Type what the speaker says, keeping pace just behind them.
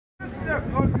sister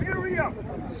called Miriam.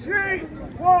 She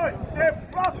was a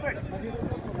prophet.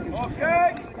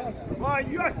 Okay? But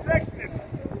you're sexist.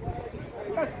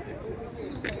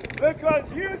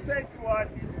 Because you say to us,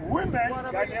 women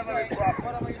can never be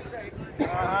prophets.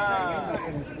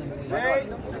 See?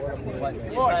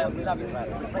 What?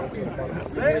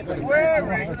 They're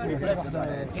swearing.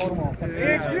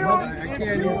 If you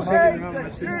hate the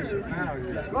Jews,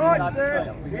 God says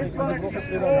He's going to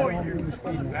destroy you.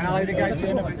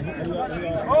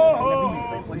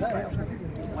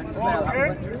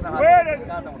 Okay.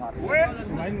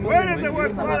 Where does the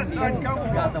word Palestine come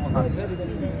from?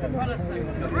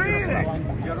 Really?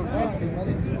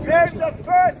 There's the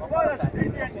first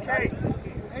Palestinian king.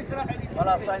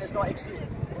 Palestine is not exist.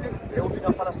 There will be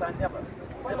no Palestine never.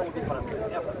 There will be Palestine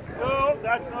never. No,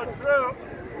 that's not true.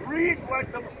 Read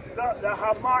what the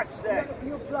Hamas said.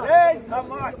 There's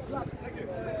Hamas.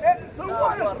 So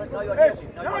what?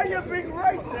 Now you're being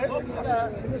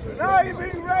racist. Now you're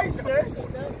being racist.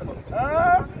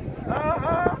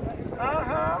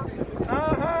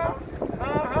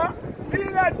 See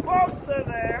that poster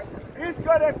there? He's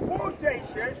got a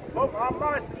quotation from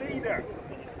Hamas leader.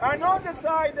 And on the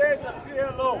side there's a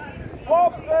PLO.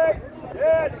 Perfect.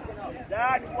 There's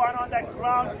that one on the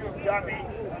ground, you dummy.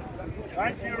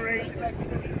 Can't you read?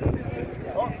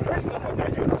 Oh, Christopher,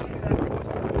 can you see that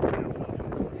poster?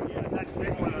 Yeah, that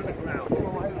big one on the ground.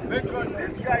 Because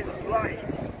this guy's blind.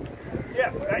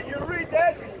 Yeah, can you read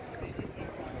that?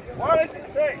 What does it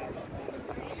say?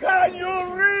 Can you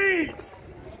read?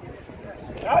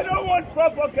 I don't want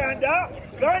propaganda.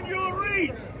 Can you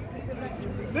read?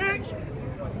 See?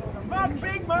 Not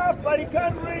big mouth, but he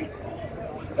can't read.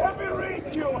 Let me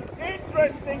read you an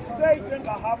interesting statement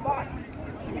of Hamas.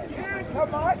 Here's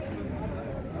Hamas.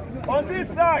 On this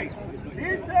side,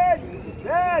 he says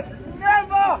there's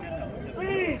never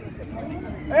been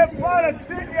a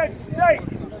Palestinian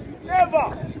state. Never.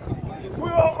 We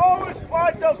were always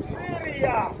part of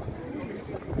Syria.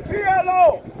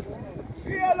 PLO.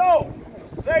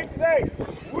 Same thing.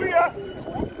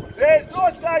 There's no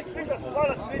such thing as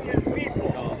Palestinian